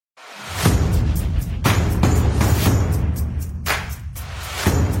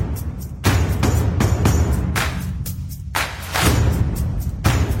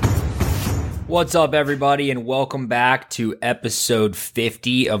What's up, everybody, and welcome back to episode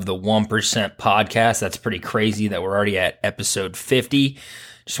 50 of the 1% podcast. That's pretty crazy that we're already at episode 50.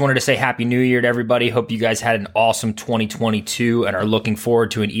 Just wanted to say Happy New Year to everybody. Hope you guys had an awesome 2022 and are looking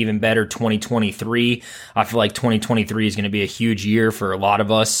forward to an even better 2023. I feel like 2023 is going to be a huge year for a lot of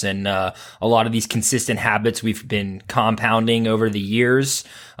us, and a lot of these consistent habits we've been compounding over the years,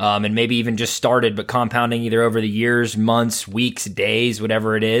 and maybe even just started, but compounding either over the years, months, weeks, days,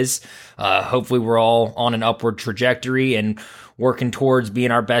 whatever it is. Hopefully we're all on an upward trajectory and working towards being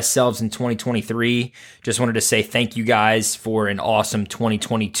our best selves in 2023. Just wanted to say thank you guys for an awesome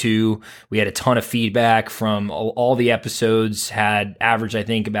 2022. We had a ton of feedback from all the episodes, had averaged, I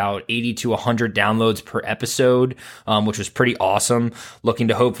think, about 80 to 100 downloads per episode, which was pretty awesome. Looking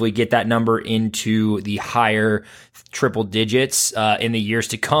to hopefully get that number into the higher triple digits in the years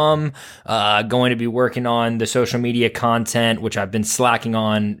to come. Going to be working on the social media content, which I've been slacking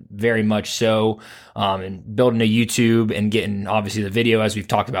on very much so, and building a YouTube and getting obviously the video, as we've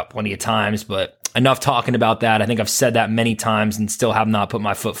talked about plenty of times, but enough talking about that. I think I've said that many times and still have not put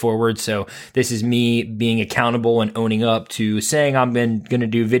my foot forward. So this is me being accountable and owning up to saying I'm going to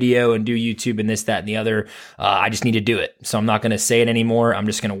do video and do YouTube and this, that, and the other. I just need to do it. So I'm not going to say it anymore. I'm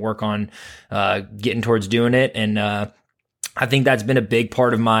just going to work on getting towards doing it. And I think that's been a big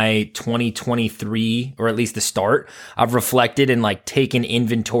part of my 2023, or at least the start. I've reflected and taken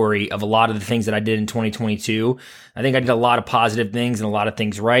inventory of a lot of the things that I did in 2022. I think I did a lot of positive things and a lot of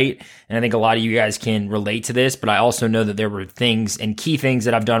things right. And I think a lot of you guys can relate to this, but I also know that there were things and key things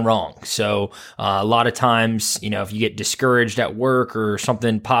that I've done wrong. So a lot of times, if you get discouraged at work or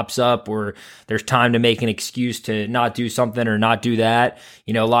something pops up or there's time to make an excuse to not do something or not do that,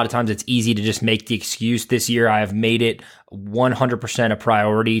 a lot of times it's easy to just make the excuse. This year I have made it 100% a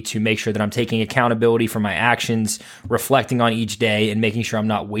priority to make sure that I'm taking accountability for my actions, reflecting on each day, and making sure I'm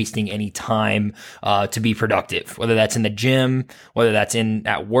not wasting any time to be productive, whether that's in the gym, whether that's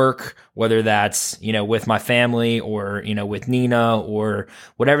at work, whether that's, with my family or, with Nina or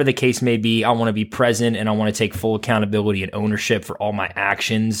whatever the case may be. I want to be present and I want to take full accountability and ownership for all my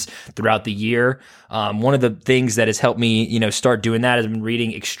actions throughout the year. One of the things that has helped me, start doing that is I've been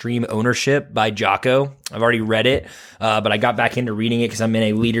reading Extreme Ownership by Jocko. I've already read it, but I got back into reading it because I'm in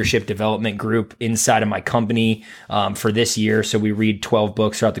a leadership development group inside of my company for this year. So we read 12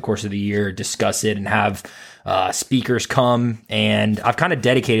 books throughout the course of the year, discuss it, and have speakers come. And I've kind of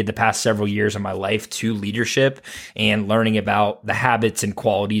dedicated the past several years of my life to leadership and learning about the habits and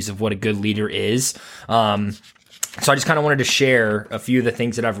qualities of what a good leader is. So I just kind of wanted to share a few of the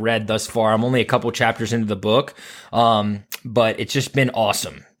things that I've read thus far. I'm only a couple chapters into the book, but it's just been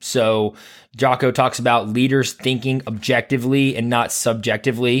awesome. So Jocko talks about leaders thinking objectively and not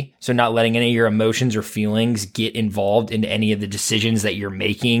subjectively. So not letting any of your emotions or feelings get involved into any of the decisions that you're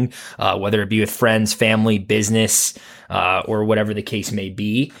making, whether it be with friends, family, business, or whatever the case may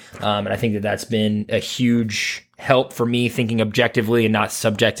be. And I think that that's been a huge help for me, thinking objectively and not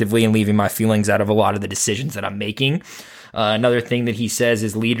subjectively and leaving my feelings out of a lot of the decisions that I'm making. Another thing that he says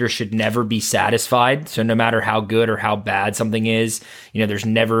is leaders should never be satisfied. So no matter how good or how bad something is, there's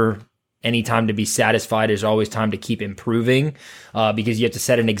never any time to be satisfied. There's always time to keep improving, because you have to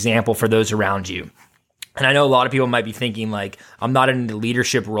set an example for those around you. And I know a lot of people might be thinking I'm not in a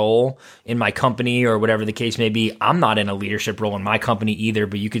leadership role in my company or whatever the case may be. I'm not in a leadership role in my company either,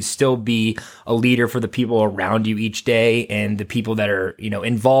 but you could still be a leader for the people around you each day and the people that are,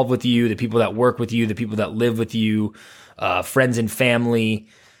 involved with you, the people that work with you, the people that live with you, friends and family,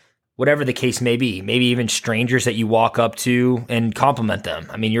 whatever the case may be, maybe even strangers that you walk up to and compliment them.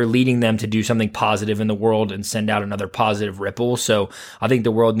 I mean, you're leading them to do something positive in the world and send out another positive ripple. So I think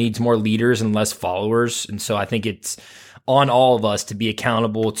the world needs more leaders and less followers. And so I think it's on all of us to be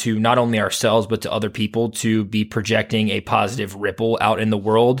accountable to not only ourselves, but to other people, to be projecting a positive ripple out in the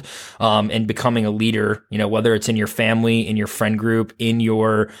world, and becoming a leader, whether it's in your family, in your friend group, in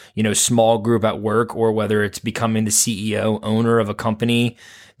your, small group at work, or whether it's becoming the CEO, owner of a company,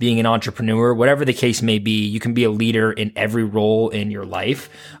 being an entrepreneur, whatever the case may be, you can be a leader in every role in your life.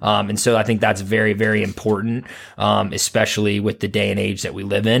 And so I think that's very, very important, especially with the day and age that we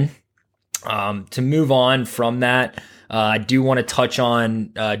live in. To move on from that, I do want to touch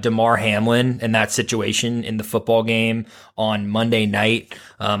on Damar Hamlin and that situation in the football game on Monday night.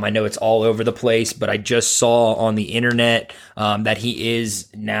 I know it's all over the place, but I just saw on the internet that he is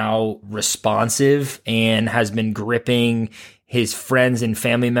now responsive and has been gripping his friends and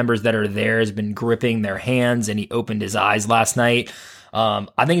family members that are there, has been gripping their hands, and he opened his eyes last night.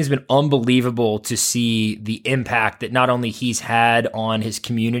 I think it's been unbelievable to see the impact that not only he's had on his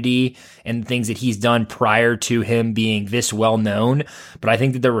community and things that he's done prior to him being this well known, but I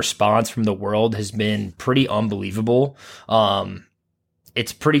think that the response from the world has been pretty unbelievable.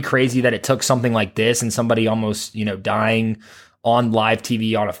 It's pretty crazy that it took something like this and somebody almost, dying on live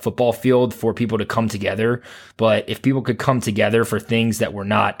TV on a football field for people to come together. But if people could come together for things that were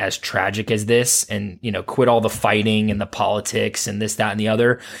not as tragic as this and, quit all the fighting and the politics and this, that, and the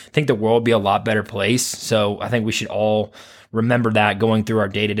other, I think the world would be a lot better place. So I think we should all remember that going through our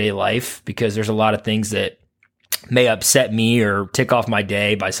day-to-day life, because there's a lot of things that may upset me or tick off my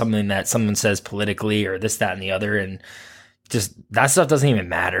day by something that someone says politically or this, that, and the other. And just that stuff doesn't even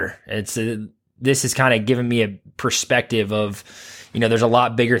matter. This has kind of given me a perspective of, there's a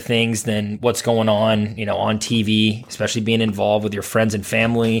lot bigger things than what's going on, on TV, especially being involved with your friends and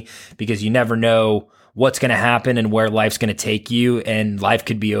family, because you never know what's going to happen and where life's going to take you, and life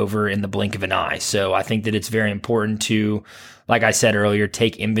could be over in the blink of an eye. So I think that it's very important to, like I said earlier,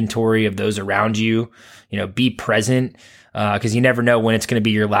 take inventory of those around you, be present, because you never know when it's going to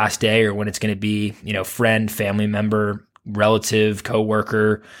be your last day or when it's going to be, friend, family member, relative,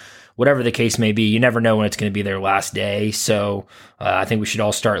 coworker, whatever the case may be. You never know when it's going to be their last day. So I think we should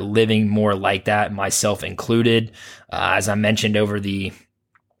all start living more like that, myself included. As I mentioned over the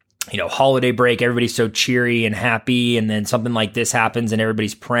holiday break, everybody's so cheery and happy, and then something like this happens and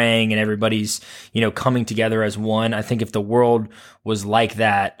everybody's praying and everybody's coming together as one. I think if the world was like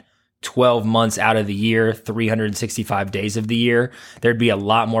that 12 months out of the year, 365 days of the year, there'd be a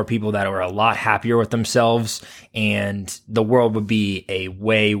lot more people that are a lot happier with themselves, and the world would be a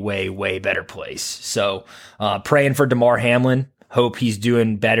way, way, way better place. So praying for Damar Hamlin. Hope he's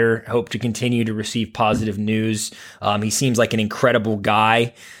doing better. Hope to continue to receive positive news. He seems like an incredible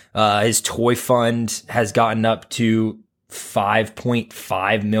guy. His toy fund has gotten up to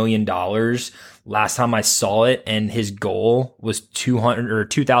 $5.5 million last time I saw it, and his goal was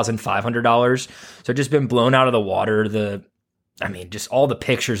 $2,500. So just been blown out of the water. Just all the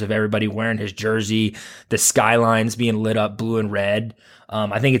pictures of everybody wearing his jersey, the skylines being lit up blue and red.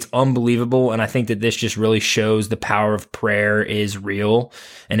 I think it's unbelievable, and I think that this just really shows the power of prayer is real,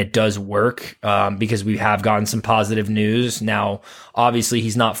 and it does work, because we have gotten some positive news. Now, obviously,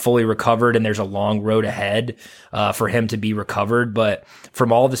 he's not fully recovered, and there's a long road ahead for him to be recovered, but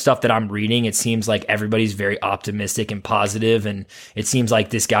from all the stuff that I'm reading, it seems like everybody's very optimistic and positive, and it seems like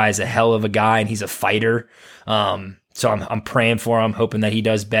this guy is a hell of a guy, and he's a fighter. So I'm praying for him, hoping that he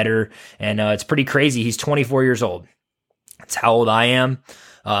does better, and it's pretty crazy. He's 24 years old. That's how old I am.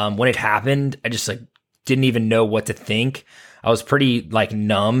 When it happened, I just didn't even know what to think. I was pretty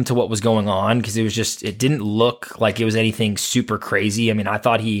numb to what was going on, because it didn't look like it was anything super crazy. I mean, I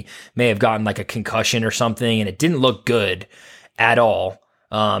thought he may have gotten a concussion or something, and it didn't look good at all.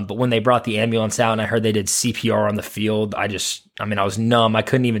 But when they brought the ambulance out and I heard they did CPR on the field, I was numb. I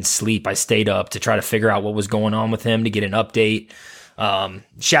couldn't even sleep. I stayed up to try to figure out what was going on with him, to get an update.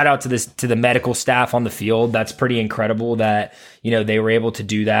 Shout out to the medical staff on the field. That's pretty incredible that, they were able to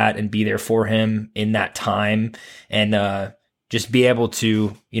do that and be there for him in that time, and, just be able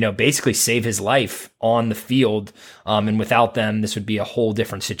to, basically save his life on the field. And without them, this would be a whole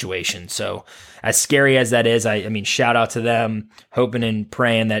different situation. So as scary as that is, I mean, shout out to them, hoping and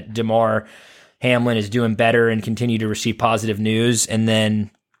praying that Damar Hamlin is doing better and continue to receive positive news. And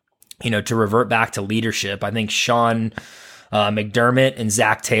then, to revert back to leadership, I think Sean McDermott and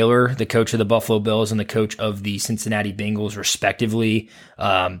Zach Taylor, the coach of the Buffalo Bills and the coach of the Cincinnati Bengals, respectively,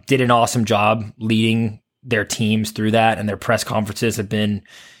 did an awesome job leading their teams through that, and their press conferences have been,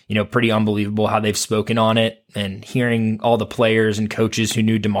 pretty unbelievable how they've spoken on it, and hearing all the players and coaches who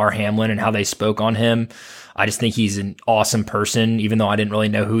knew Damar Hamlin and how they spoke on him. I just think he's an awesome person, even though I didn't really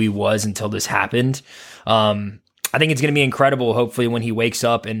know who he was until this happened. I think it's going to be incredible, hopefully, when he wakes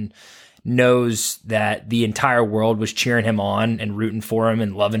up and knows that the entire world was cheering him on and rooting for him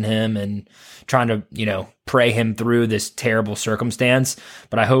and loving him and trying to, pray him through this terrible circumstance.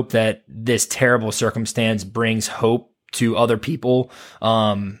 But I hope that this terrible circumstance brings hope to other people,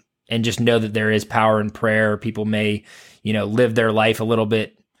 and just know that there is power in prayer. People may, live their life a little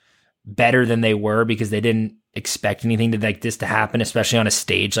bit better than they were because they didn't expect anything like this to happen, especially on a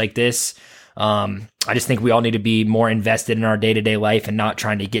stage like this. I just think we all need to be more invested in our day-to-day life and not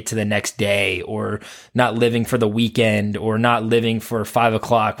trying to get to the next day, or not living for the weekend, or not living for 5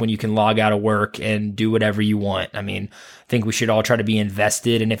 o'clock when you can log out of work and do whatever you want. I mean, I think we should all try to be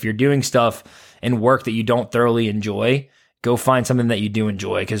invested. And if you're doing stuff and work that you don't thoroughly enjoy, go find something that you do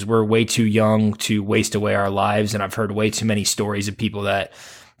enjoy, because we're way too young to waste away our lives. And I've heard way too many stories of people that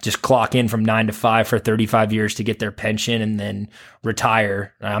just clock in from 9 to 5 for 35 years to get their pension and then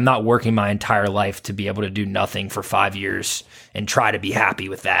retire. I'm not working my entire life to be able to do nothing for 5 years and try to be happy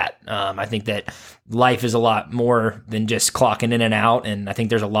with that. I think that life is a lot more than just clocking in and out. And I think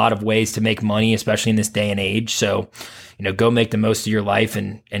there's a lot of ways to make money, especially in this day and age. So, go make the most of your life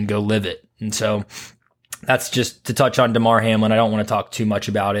and go live it. And so that's just to touch on Damar Hamlin. I don't want to talk too much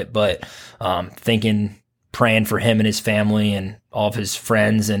about it, but praying for him and his family and all of his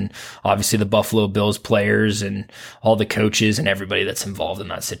friends, and obviously the Buffalo Bills players and all the coaches and everybody that's involved in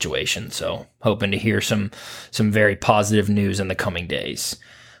that situation. So hoping to hear some very positive news in the coming days.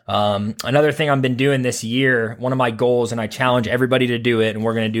 Another thing I've been doing this year, one of my goals, and I challenge everybody to do it, and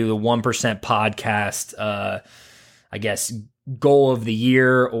we're going to do the 1% podcast, goal of the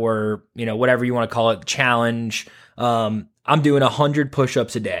year, or, whatever you want to call it, challenge. I'm doing 100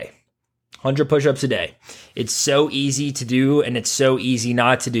 push-ups a day. 100 push-ups a day. It's so easy to do, and it's so easy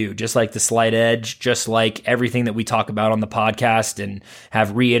not to do, just like the slight edge, just like everything that we talk about on the podcast and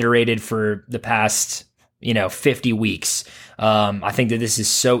have reiterated for the past, 50 weeks. I think that this is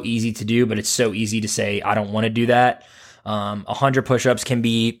so easy to do, but it's so easy to say, I don't want to do that. 100 push-ups can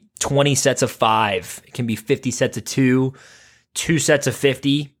be 20 sets of 5. It can be 50 sets of 2 sets of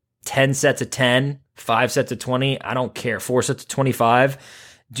 50, 10 sets of 10, 5 sets of 20. I don't care. 4 sets of 25.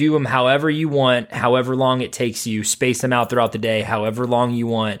 Do them however you want, however long it takes you. Space them out throughout the day, however long you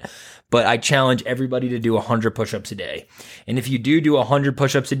want. But I challenge everybody to do 100 push-ups a day. And if you do 100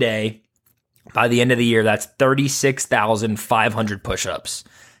 push-ups a day, by the end of the year, that's 36,500 push-ups.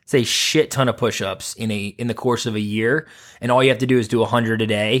 It's a shit ton of push-ups in the course of a year. And all you have to do is do 100 a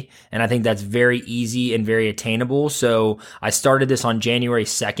day. And I think that's very easy and very attainable. So I started this on January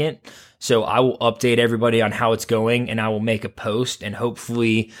 2nd. So I will update everybody on how it's going, and I will make a post, and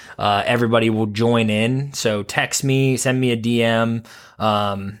hopefully everybody will join in. So text me, send me a DM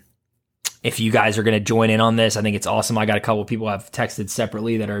if you guys are going to join in on this. I think it's awesome. I got a couple of people I've texted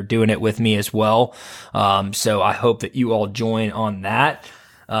separately that are doing it with me as well. So I hope that you all join on that.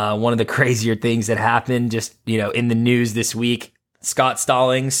 One of the crazier things that happened just, in the news this week, Scott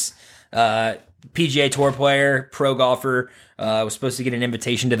Stallings, PGA Tour player, pro golfer, was supposed to get an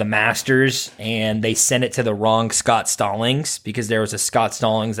invitation to the Masters, and they sent it to the wrong Scott Stallings because there was a Scott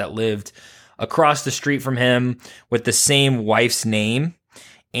Stallings that lived across the street from him with the same wife's name,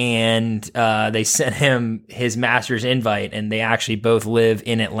 and they sent him his Masters invite, and they actually both live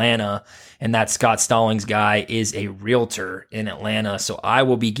in Atlanta, and that Scott Stallings guy is a realtor in Atlanta, so I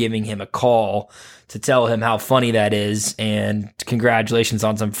will be giving him a call to tell him how funny that is, and congratulations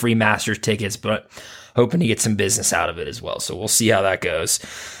on some free Masters tickets, but hoping to get some business out of it as well. So we'll see how that goes.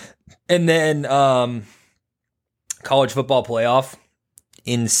 And then college football playoff,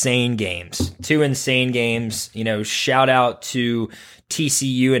 insane games. 2 insane games. Shout out to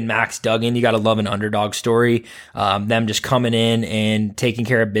TCU and Max Duggan. You got to love an underdog story. Them just coming in and taking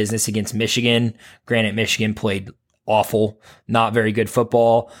care of business against Michigan. Granted, Michigan played awful, not very good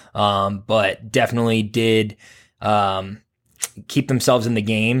football, but definitely did keep themselves in the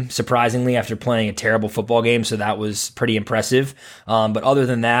game, surprisingly, after playing a terrible football game. So that was pretty impressive. But other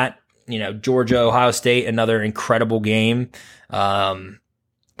than that, Georgia, Ohio State, another incredible game.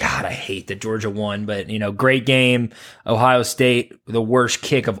 God, I hate that Georgia won, but, great game. Ohio State, the worst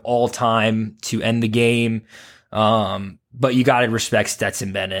kick of all time to end the game. But you got to respect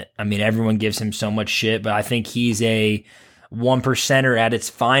Stetson Bennett. I mean, everyone gives him so much shit, but I think he's a 1%er at its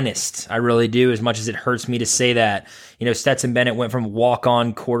finest. I really do, as much as it hurts me to say that. Stetson Bennett went from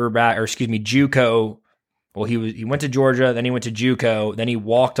walk-on quarterback, JUCO. Well, he went to Georgia, then he went to JUCO, then he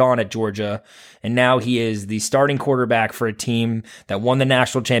walked on at Georgia, and now he is the starting quarterback for a team that won the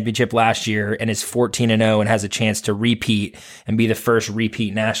national championship last year and is 14-0 and has a chance to repeat and be the first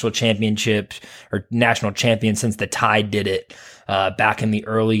repeat national championship or national champion since the Tide did it back in the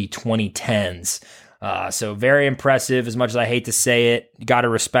early 2010s. So very impressive, as much as I hate to say it. You got to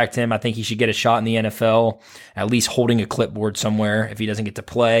respect him. I think he should get a shot in the NFL, at least holding a clipboard somewhere if he doesn't get to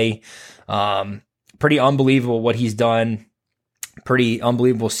play. Pretty unbelievable what he's done. Pretty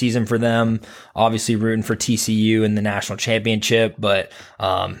unbelievable season for them. Obviously rooting for TCU in the national championship, but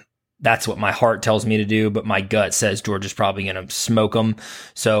that's what my heart tells me to do. But my gut says Georgia's probably going to smoke them.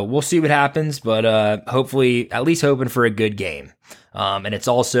 So we'll see what happens, but hopefully, at least hoping for a good game. And it's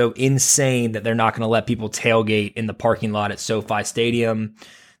also insane that they're not going to let people tailgate in the parking lot at SoFi Stadium.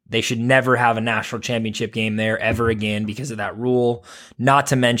 They should never have a national championship game there ever again because of that rule. Not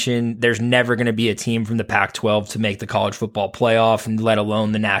to mention, there's never going to be a team from the Pac-12 to make the college football playoff, and let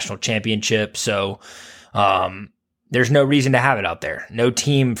alone the national championship. So there's no reason to have it out there. No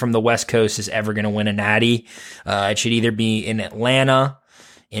team from the West Coast is ever going to win a natty. It should either be in Atlanta,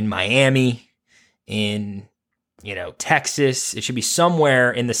 in Miami, in, Texas. It should be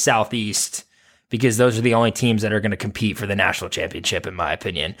somewhere in the Southeast, because those are the only teams that are going to compete for the national championship, in my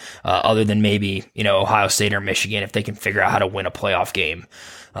opinion, other than maybe, Ohio State or Michigan, if they can figure out how to win a playoff game.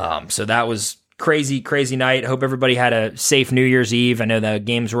 So that was crazy, crazy night. Hope everybody had a safe New Year's Eve. I know the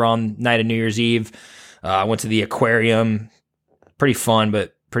games were on night of New Year's Eve. I went to the aquarium. Pretty fun,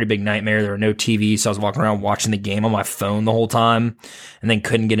 but pretty big nightmare. There were no TVs, so I was walking around watching the game on my phone the whole time, and then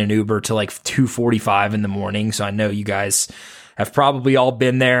couldn't get an Uber till like 2:45 in the morning. So I know you guys have probably all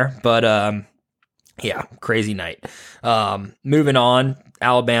been there, but yeah, crazy night. Moving on,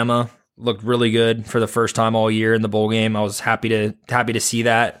 Alabama looked really good for the first time all year in the bowl game. I was happy to see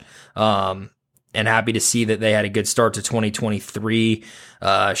that, and happy to see that they had a good start to 2023.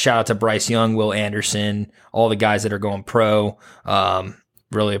 Shout out to Bryce Young, Will Anderson, all the guys that are going pro.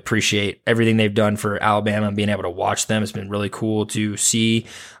 Really appreciate everything they've done for Alabama and being able to watch them. It's been really cool to see.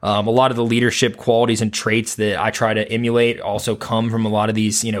 A lot of the leadership qualities and traits that I try to emulate also come from a lot of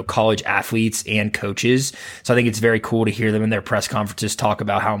these, college athletes and coaches. So I think it's very cool to hear them in their press conferences talk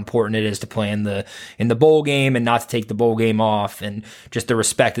about how important it is to play in the bowl game and not to take the bowl game off, and just the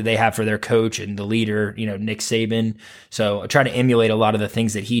respect that they have for their coach and the leader, Nick Saban. So I try to emulate a lot of the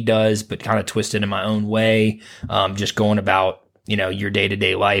things that he does, but kind of twist it in my own way. Just going about your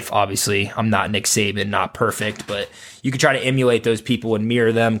day-to-day life. Obviously, I'm not Nick Saban, not perfect, but you can try to emulate those people and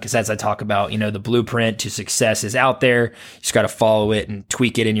mirror them, because as I talk about, the blueprint to success is out there. You just got to follow it and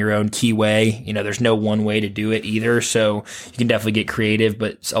tweak it in your own key way. There's no one way to do it either, so you can definitely get creative,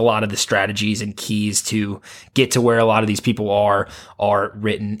 but a lot of the strategies and keys to get to where a lot of these people are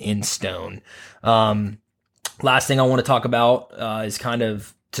written in stone. Last thing I want to talk about is kind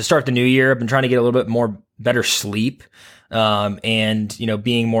of to start the new year. I've been trying to get a little bit more better sleep. And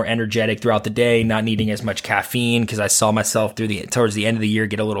being more energetic throughout the day, not needing as much caffeine, because I saw myself towards the end of the year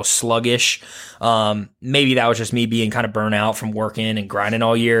get a little sluggish. Maybe that was just me being kind of burnt out from working and grinding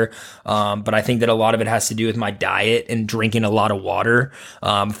all year. But I think that a lot of it has to do with my diet and drinking a lot of water.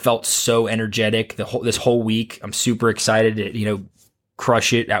 Felt so energetic this whole week. I'm super excited to,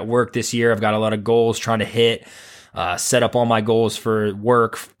 crush it at work this year. I've got a lot of goals trying to hit. Set up all my goals for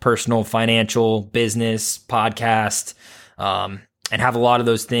work, personal, financial, business, podcast, and have a lot of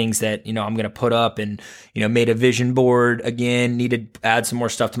those things that, I'm going to put up, and, made a vision board again, need to add some more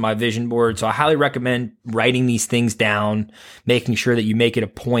stuff to my vision board. So I highly recommend writing these things down, making sure that you make it a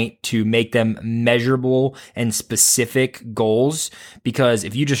point to make them measurable and specific goals, because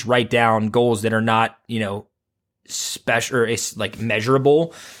if you just write down goals that are not, special, or it's like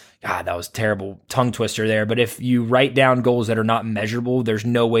measurable, God, that was a terrible tongue twister there. But if you write down goals that are not measurable, there's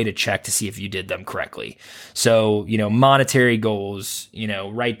no way to check to see if you did them correctly. So, monetary goals,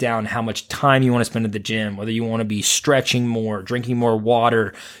 write down how much time you want to spend at the gym, whether you want to be stretching more, drinking more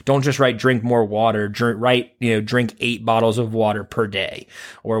water. Don't just write drink more water, drink 8 bottles of water per day,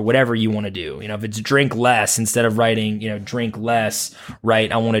 or whatever you want to do. If it's drink less, instead of writing, drink less,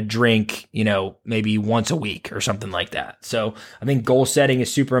 write, I want to drink, maybe once a week or something like that. So I think goal setting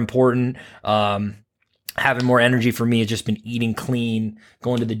is super important. Having more energy for me has just been eating clean,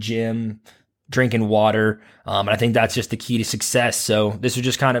 going to the gym, drinking water. And I think that's just the key to success. So this was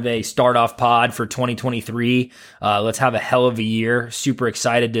just kind of a start off pod for 2023. Let's have a hell of a year. Super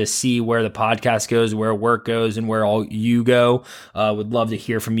excited to see where the podcast goes, where work goes, and where all you go. Would love to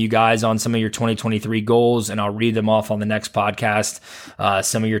hear from you guys on some of your 2023 goals, and I'll read them off on the next podcast.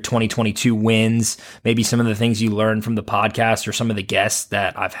 Some of your 2022 wins, maybe some of the things you learned from the podcast or some of the guests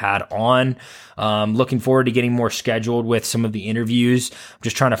that I've had on. Looking forward to getting more scheduled with some of the interviews. I'm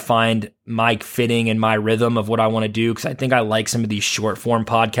just trying to find my fitting and my rhythm of what I want to do, because I think I like some of these short form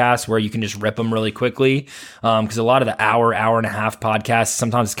podcasts where you can just rip them really quickly. Because a lot of the hour and a half podcasts,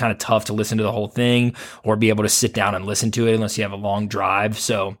 sometimes it's kind of tough to listen to the whole thing or be able to sit down and listen to it unless you have a long drive.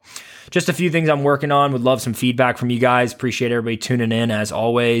 So just a few things I'm working on. Would love some feedback from you guys. Appreciate everybody tuning in as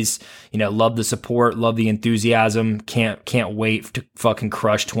always. Love the support, love the enthusiasm. Can't wait to fucking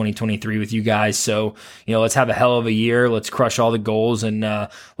crush 2023 with you guys. So, let's have a hell of a year. Let's crush all the goals, and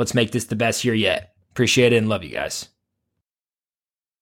let's make this the best year yet. Appreciate it and love you guys.